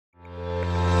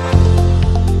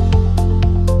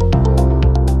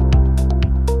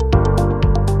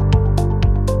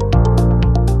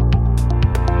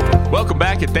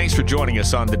and thanks for joining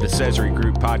us on the DeCesare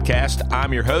Group podcast.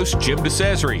 I'm your host, Jim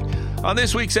DeCesare. On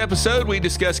this week's episode, we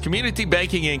discuss community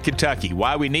banking in Kentucky,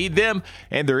 why we need them,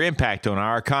 and their impact on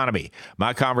our economy.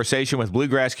 My conversation with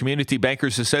Bluegrass Community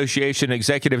Bankers Association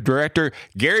Executive Director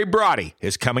Gary Broady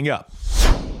is coming up.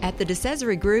 At the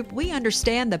DeCesare Group, we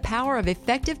understand the power of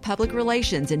effective public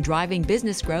relations in driving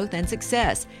business growth and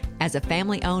success. As a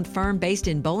family-owned firm based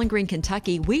in Bowling Green,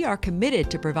 Kentucky, we are committed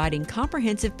to providing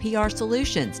comprehensive PR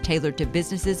solutions tailored to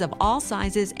businesses of all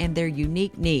sizes and their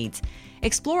unique needs.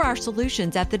 Explore our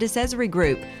solutions at the DeCesare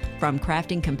Group. From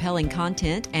crafting compelling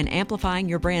content and amplifying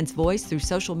your brand's voice through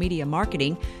social media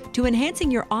marketing to enhancing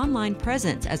your online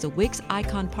presence as a Wix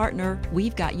Icon partner,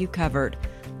 we've got you covered.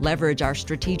 Leverage our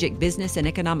strategic business and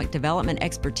economic development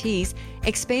expertise,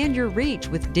 expand your reach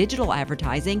with digital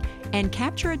advertising, and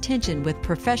capture attention with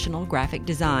professional graphic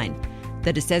design.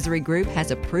 The DeCesare Group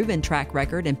has a proven track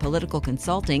record in political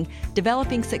consulting,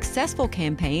 developing successful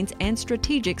campaigns and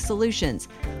strategic solutions.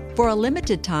 For a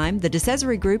limited time, the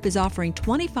DeCesare Group is offering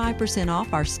 25%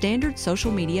 off our standard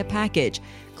social media package.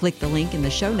 Click the link in the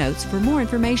show notes for more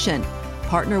information.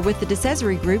 Partner with the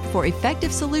DeCesare Group for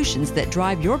effective solutions that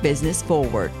drive your business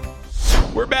forward.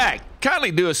 We're back.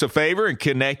 Kindly do us a favor and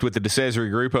connect with the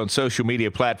DeCesare Group on social media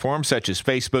platforms such as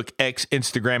Facebook, X,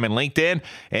 Instagram, and LinkedIn.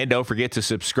 And don't forget to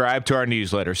subscribe to our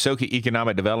newsletter, Soka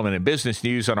Economic Development and Business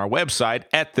News, on our website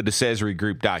at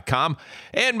thedecesaregroup.com.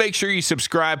 And make sure you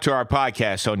subscribe to our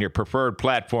podcast on your preferred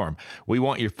platform. We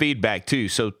want your feedback too,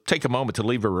 so take a moment to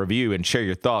leave a review and share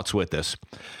your thoughts with us.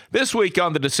 This week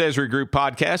on the DeCesare Group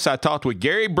podcast, I talked with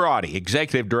Gary Broady,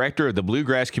 Executive Director of the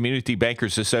Bluegrass Community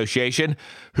Bankers Association,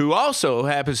 who also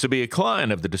happens to be a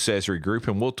client of the DeCesare Group,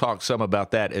 and we'll talk some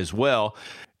about that as well.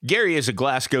 Gary is a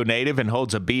Glasgow native and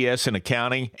holds a BS in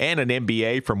accounting and an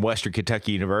MBA from Western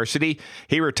Kentucky University.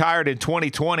 He retired in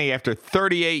 2020 after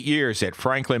 38 years at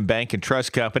Franklin Bank and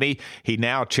Trust Company. He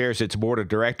now chairs its board of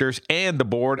directors and the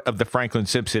board of the Franklin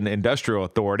Simpson Industrial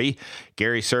Authority.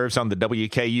 Gary serves on the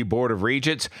WKU Board of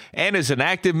Regents and is an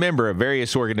active member of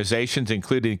various organizations,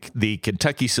 including the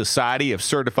Kentucky Society of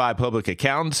Certified Public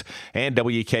Accountants and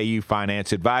WKU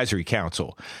Finance Advisory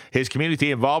Council. His community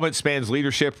involvement spans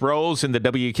leadership roles in the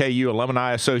WKU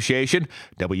Alumni Association,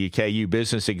 WKU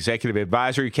Business Executive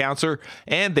Advisory Council,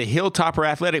 and the Hilltopper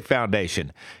Athletic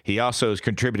Foundation. He also has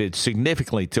contributed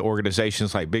significantly to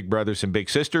organizations like Big Brothers and Big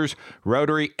Sisters,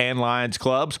 Rotary and Lions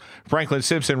Clubs, Franklin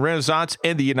Simpson Renaissance,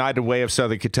 and the United Way of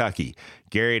Southern Kentucky.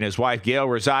 Gary and his wife Gail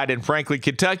reside in Franklin,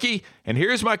 Kentucky, and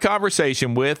here's my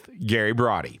conversation with Gary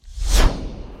Broady.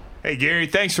 Hey, Gary,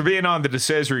 thanks for being on the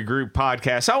DeCesare Group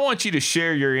podcast. I want you to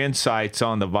share your insights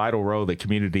on the vital role that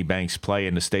community banks play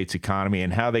in the state's economy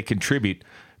and how they contribute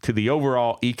to the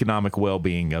overall economic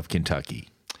well-being of Kentucky.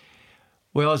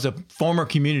 Well, as a former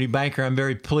community banker, I'm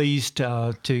very pleased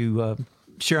to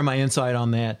share my insight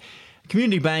on that.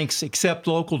 Community banks accept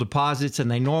local deposits, and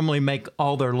they normally make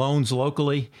all their loans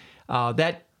locally.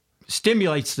 That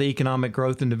stimulates the economic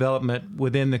growth and development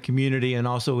within the community and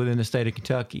also within the state of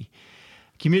Kentucky.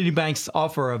 Community banks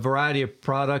offer a variety of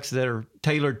products that are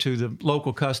tailored to the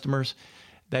local customers.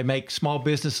 They make small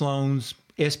business loans,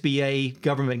 SBA,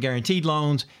 government guaranteed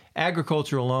loans,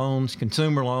 agricultural loans,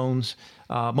 consumer loans,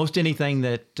 most anything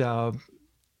that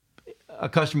a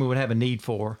customer would have a need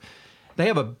for. They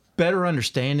have a better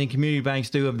understanding, community banks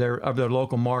do, of their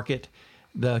local market.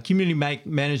 The community bank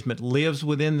management lives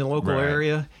within the local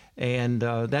area, and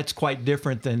that's quite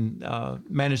different than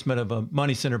management of a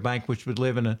money center bank, which would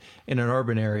live in an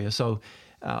urban area. So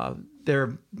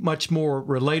they're much more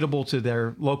relatable to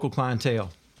their local clientele.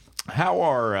 How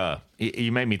are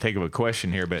you made me think of a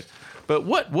question here, but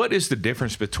what is the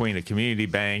difference between a community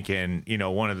bank and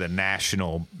one of the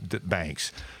national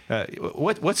banks?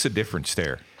 What's the difference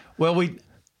there? Well, we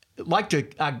like to,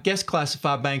 I guess,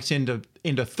 classify banks into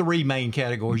three main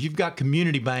categories. You've got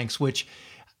community banks, which,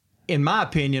 in my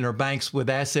opinion, are banks with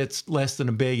assets less than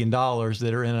 $1 billion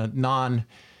that are in a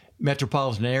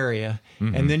non-metropolitan area.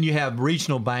 Mm-hmm. And then you have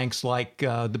regional banks like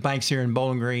the banks here in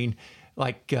Bowling Green,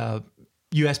 like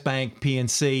U.S. Bank,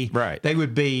 PNC. Right. They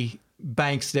would be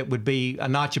banks that would be a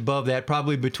notch above that,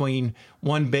 probably between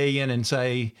 $1 billion and,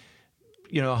 say,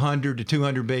 $100 to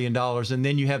 $200 billion. And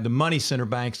then you have the money center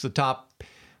banks, the top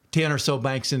 10 or so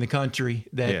banks in the country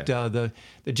that the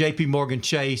J.P. Morgan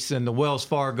Chase and the Wells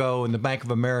Fargo and the Bank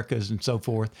of Americas and so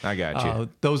forth. I got you.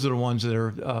 Those are the ones that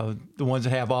are the ones that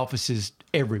have offices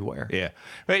everywhere. Yeah.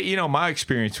 But, my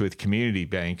experience with community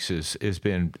banks has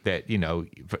been that,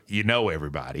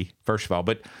 everybody, first of all,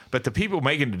 but the people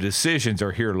making the decisions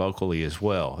are here locally as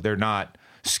well. They're not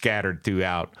scattered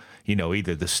throughout,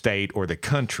 either the state or the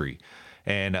country.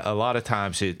 And a lot of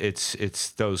times it's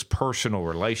those personal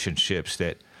relationships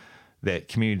that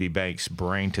community banks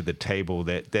bring to the table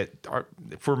that are,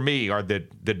 for me, are the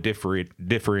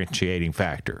differentiating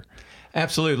factor.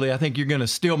 Absolutely. I think you're going to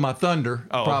steal my thunder,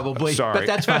 probably. Sorry. But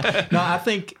that's fine. No, I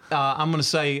think I'm going to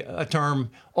say a term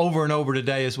over and over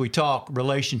today as we talk,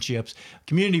 relationships.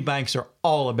 Community banks are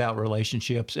all about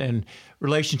relationships, and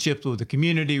relationships with the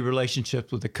community,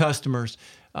 relationships with the customers.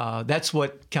 That's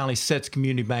what kind of sets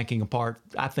community banking apart,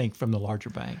 I think, from the larger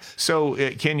banks. So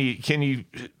can you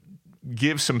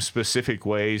give some specific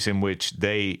ways in which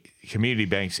community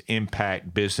banks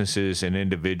impact businesses and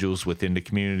individuals within the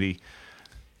community?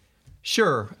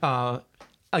 Sure.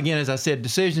 Again, as I said,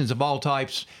 decisions of all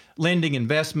types, lending,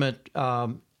 investment,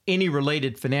 any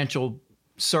related financial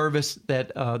service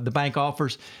that the bank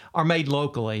offers are made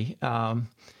locally.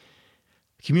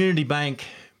 Community bank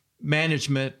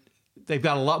management, they've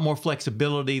got a lot more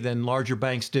flexibility than larger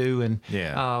banks do, and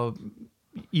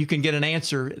you can get an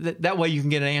answer. That way you can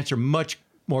get an answer much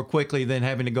more quickly than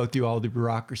having to go through all the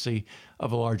bureaucracy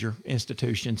of a larger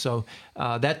institution. So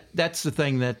that's the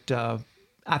thing that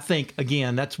I think,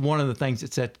 again, that's one of the things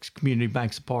that sets community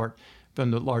banks apart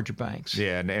from the larger banks.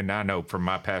 Yeah, and I know from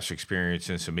my past experience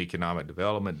in some economic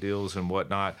development deals and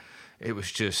whatnot, it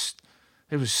was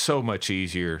so much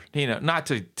easier, not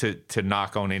to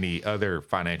knock on any other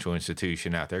financial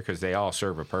institution out there, because they all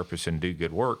serve a purpose and do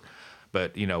good work.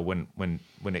 But, when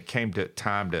it came to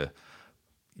time to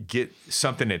get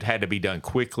something that had to be done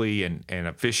quickly and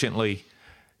efficiently,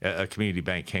 a community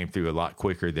bank came through a lot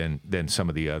quicker than some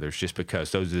of the others, just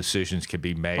because those decisions can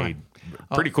be made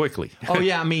pretty quickly. Oh,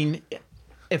 yeah. I mean,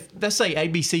 if, let's say,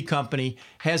 ABC Company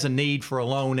has a need for a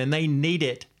loan and they need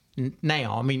it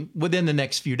now, I mean, within the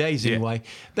next few days anyway,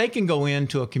 they can go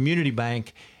into a community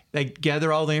bank. They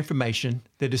gather all the information.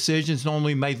 The decision's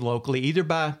normally made locally, either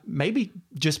by maybe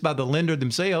just by the lender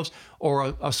themselves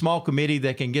or a small committee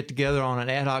that can get together on an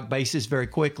ad hoc basis very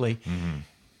quickly. Mm-hmm.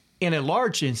 In a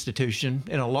larger institution,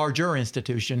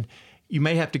 you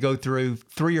may have to go through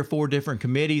 3 or 4 different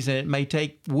committees, and it may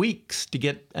take weeks to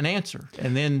get an answer.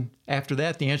 And then after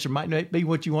that, the answer might not be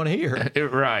what you want to hear.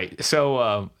 Right.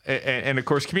 So, and of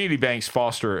course, community banks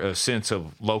foster a sense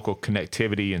of local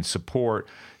connectivity and support.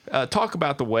 Talk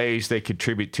about the ways they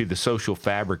contribute to the social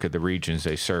fabric of the regions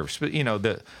they serve. But,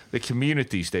 the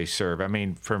communities they serve. I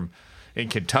mean, in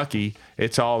Kentucky,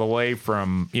 it's all the way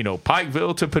from,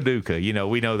 Pikeville to Paducah.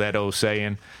 We know that old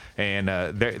saying. And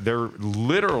they're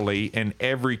literally in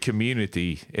every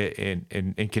community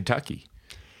in Kentucky.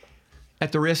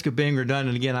 At the risk of being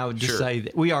redundant again, I would just say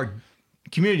that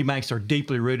community banks are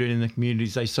deeply rooted in the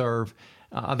communities they serve.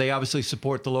 They obviously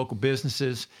support the local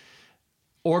businesses,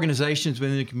 organizations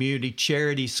within the community,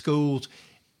 charities, schools.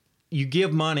 You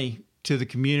give money to the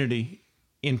community.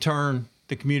 In turn,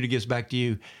 the community gives back to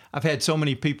you. I've had so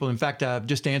many people. In fact, I've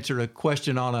just answered a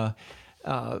question on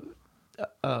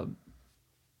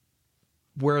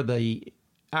where the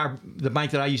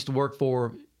bank that I used to work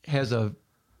for has a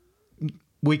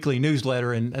weekly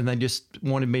newsletter, and they just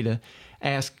wanted me to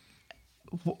ask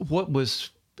what was,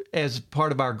 as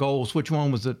part of our goals, which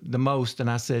one was the most. And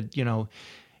I said,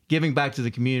 giving back to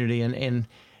the community. And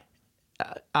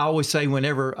I always say,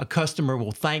 whenever a customer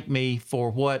will thank me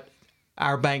for what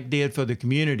our bank did for the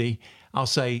community, I'll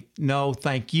say, no,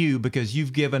 thank you, because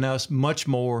you've given us much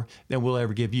more than we'll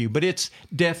ever give you. But it's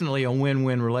definitely a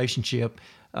win-win relationship.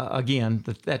 Again,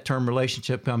 that term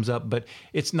relationship comes up, but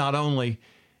it's not only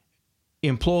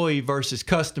employee versus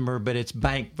customer, but it's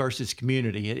bank versus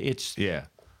community.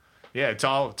 It's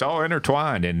all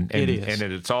intertwined, and it is.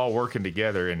 And it's all working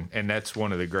together, and that's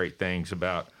one of the great things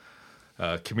about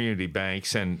community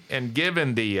banks. And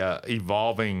given the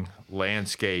evolving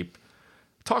landscape,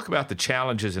 talk about the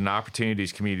challenges and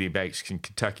opportunities community banks in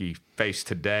Kentucky face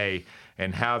today,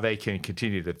 and how they can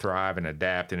continue to thrive and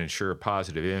adapt and ensure a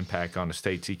positive impact on the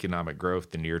state's economic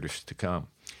growth in the years to come.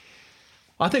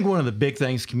 I think one of the big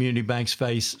things community banks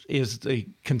face is the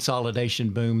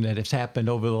consolidation boom that has happened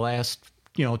over the last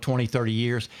 20, 30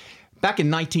 years. Back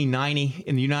in 1990,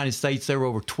 in the United States, there were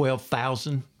over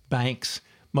 12,000 banks.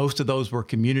 Most of those were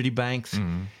community banks.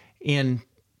 Mm-hmm. In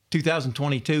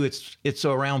 2022, it's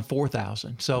around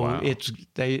 4,000. So wow.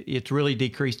 It's really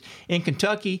decreased. In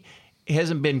Kentucky, it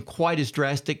hasn't been quite as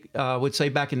drastic. I would say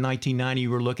back in 1990,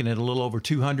 we were looking at a little over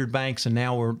 200 banks, and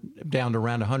now we're down to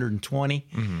around 120.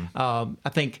 Mm-hmm. I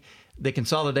think the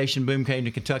consolidation boom came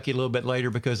to Kentucky a little bit later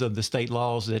because of the state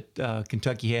laws that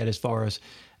Kentucky had as far as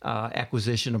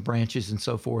acquisition of branches and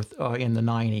so forth in the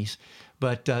 90s.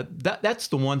 But that's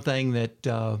the one thing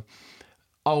that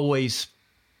always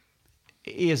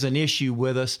is an issue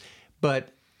with us. But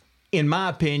in my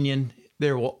opinion,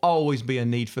 there will always be a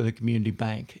need for the community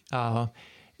bank.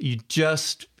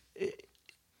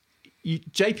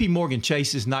 J.P. Morgan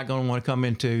Chase is not going to want to come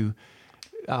into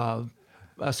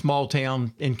a small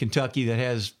town in Kentucky that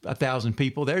has 1,000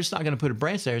 people. They're just not going to put a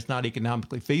branch there. It's not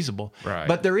economically feasible. Right.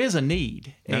 But there is a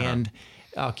need, and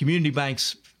community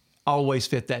banks always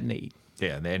fit that need.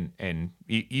 Yeah, and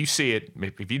you see it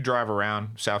if you drive around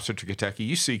South Central Kentucky.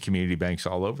 You see community banks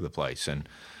all over the place, and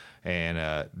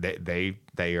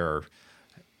they are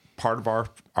part of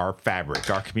our fabric,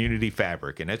 our community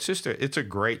fabric, and it's a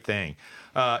great thing.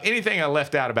 Anything I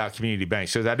left out about community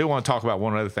banks? So I do want to talk about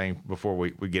one other thing before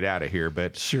we get out of here.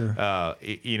 But sure,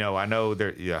 I know there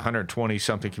are 120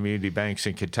 something community banks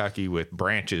in Kentucky with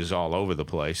branches all over the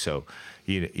place. So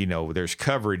there's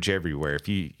coverage everywhere. If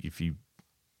you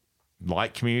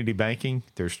like community banking,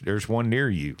 there's one near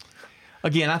you.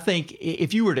 Again, I think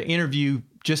if you were to interview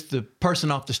just the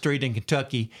person off the street in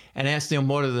Kentucky and ask them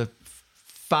what are the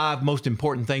 5 most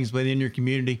important things within your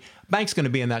community, bank's going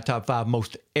to be in that top 5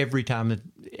 most every time,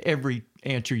 every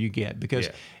answer you get, because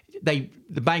the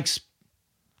banks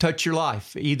touch your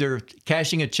life, either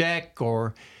cashing a check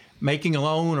or making a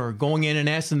loan or going in and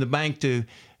asking the bank to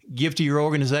give to your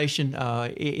organization.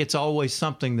 It's always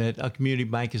something that a community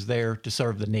bank is there to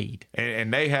serve the need.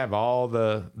 And they have all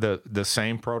the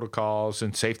same protocols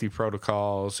and safety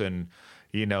protocols and,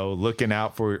 looking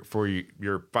out for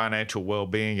your financial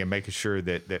well-being and making sure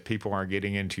that people aren't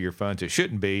getting into your funds. It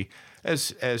shouldn't be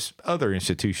as other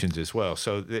institutions as well.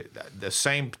 So the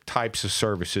same types of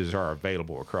services are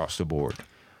available across the board.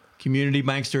 Community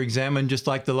banks are examined just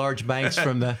like the large banks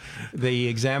from the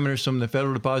examiners from the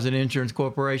Federal Deposit Insurance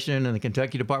Corporation and the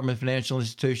Kentucky Department of Financial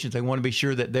Institutions. They want to be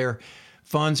sure that their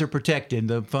funds are protected,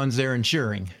 the funds they're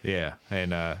insuring. Yeah,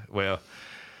 and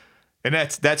and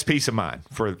that's peace of mind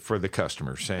for the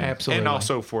customers, absolutely, and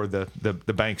also for the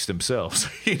banks themselves.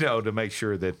 To make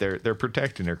sure that they're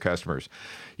protecting their customers.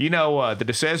 The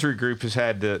DeCesare Group has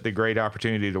had the great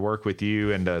opportunity to work with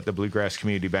you and the Bluegrass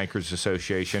Community Bankers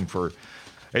Association for.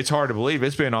 It's hard to believe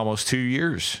it's been almost 2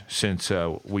 years since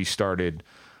we started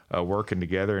working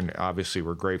together, and obviously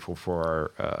we're grateful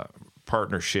for our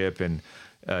partnership and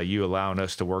you allowing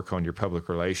us to work on your public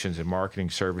relations and marketing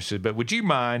services. But would you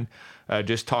mind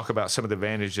just talk about some of the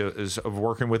advantages of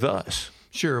working with us?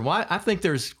 Sure. Well, I think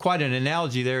there's quite an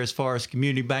analogy there as far as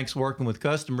community banks working with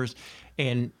customers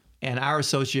and our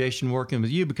association working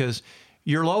with you, because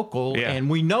you're local and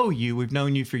we know you. We've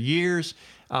known you for years.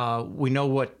 We know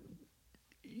what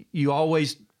you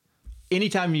always,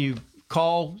 anytime you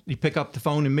call, you pick up the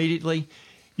phone immediately.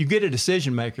 You get a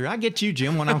decision maker. I get you,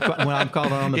 Jim, when I'm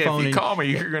calling on the phone. If you call me,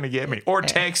 you're going to get me, or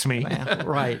text me.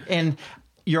 Right, and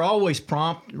you're always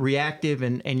prompt, reactive,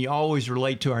 and you always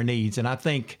relate to our needs. And I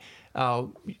think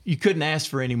you couldn't ask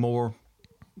for any more,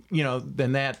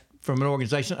 than that from an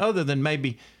organization, other than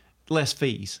maybe less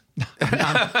fees.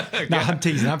 I'm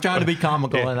teasing. I'm trying to be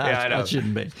comical, and I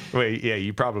shouldn't be. Well, yeah,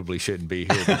 you probably shouldn't be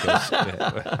here because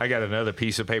I got another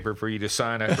piece of paper for you to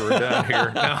sign after we're done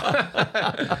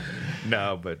here.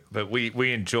 No, but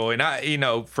we enjoy,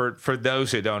 and for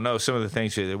those that don't know, some of the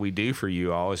things that we do for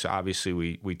you all is obviously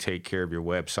we take care of your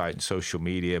website and social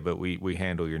media, but we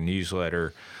handle your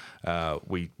newsletter.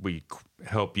 We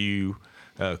help you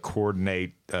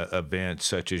coordinate events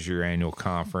such as your annual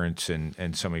conference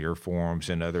and some of your forums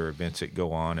and other events that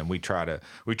go on, and we try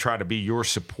to be your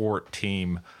support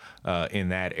team in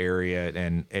that area.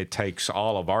 And it takes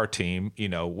all of our team.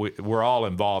 We're all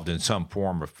involved in some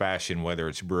form or fashion, whether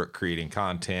it's Brooke creating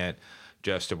content,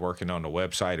 Justin working on the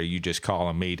website, or you just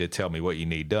calling me to tell me what you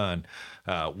need done.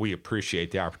 We appreciate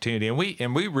the opportunity,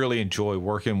 and we really enjoy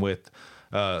working with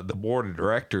the board of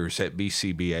directors at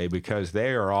BCBA, because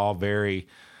they are all they're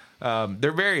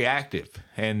very active,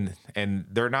 and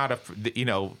they're not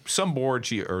some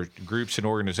boards or groups and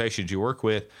organizations you work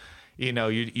with,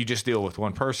 you just deal with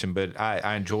one person. But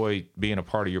I enjoy being a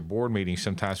part of your board meetings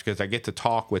sometimes because I get to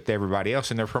talk with everybody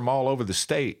else, and they're from all over the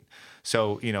state.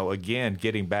 So again,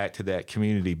 getting back to that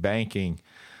community banking,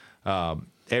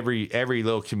 every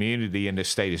little community in the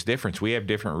state is different. We have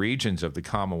different regions of the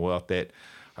Commonwealth that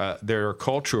there are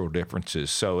cultural differences,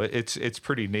 so it's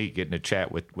pretty neat getting to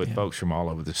chat with folks from all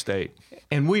over the state.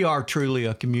 And we are truly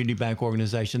a community bank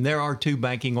organization. There are 2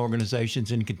 banking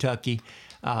organizations in Kentucky.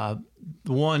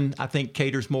 One, I think,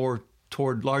 caters more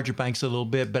toward larger banks a little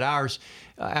bit, but ours,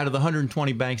 out of the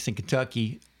 120 banks in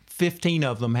Kentucky, 15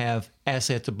 of them have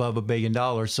assets above $1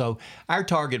 billion. So our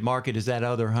target market is that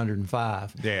other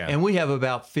 105. Yeah. And we have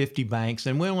about 50 banks,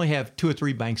 and we only have 2 or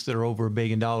 3 banks that are over $1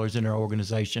 billion in our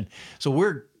organization. So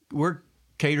we're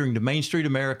catering to Main Street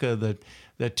America,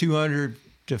 the 200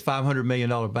 $500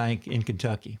 million bank in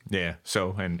Kentucky. Yeah.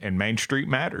 So, and Main Street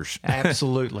matters.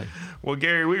 Absolutely. Well,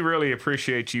 Gary, we really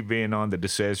appreciate you being on the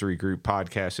DeCesare Group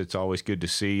podcast. It's always good to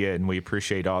see you, and we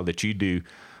appreciate all that you do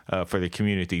for the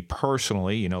community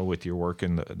personally, with your work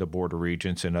in the Board of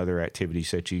Regents and other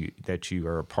activities that you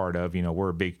are a part of. We're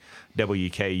a big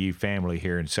WKU family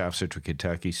here in South Central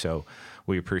Kentucky, so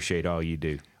we appreciate all you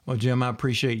do. Well, Jim, I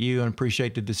appreciate you and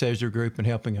appreciate the DeCesare Group in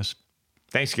helping us.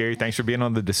 Thanks, Gary. Thanks for being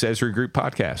on the DeCesare Group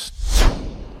podcast.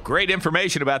 Great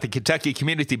information about the Kentucky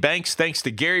Community Banks. Thanks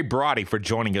to Gary Broady for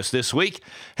joining us this week.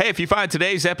 Hey, if you find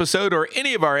today's episode or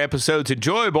any of our episodes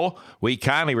enjoyable, we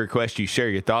kindly request you share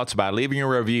your thoughts by leaving a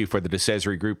review for the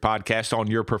DeCesare Group podcast on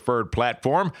your preferred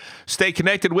platform. Stay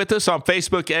connected with us on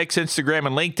Facebook, X, Instagram,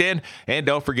 and LinkedIn. And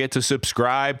don't forget to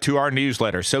subscribe to our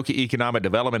newsletter, Soka Economic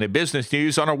Development and Business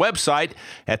News, on our website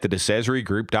at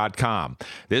thedecesaregroup.com.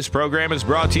 This program is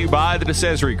brought to you by the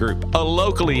DeCesare Group, a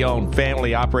locally owned,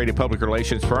 family-operated public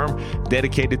relations firm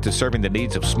dedicated to serving the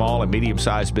needs of small and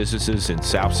medium-sized businesses in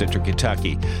South Central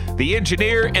Kentucky. The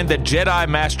engineer and the Jedi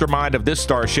mastermind of this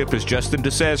starship is Justin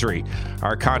DeCesare.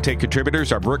 Our content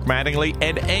contributors are Brooke Mattingly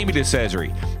and Amy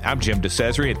DeCesare. I'm Jim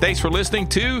DeCesare, and thanks for listening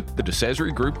to the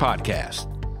DeCesare Group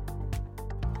Podcast.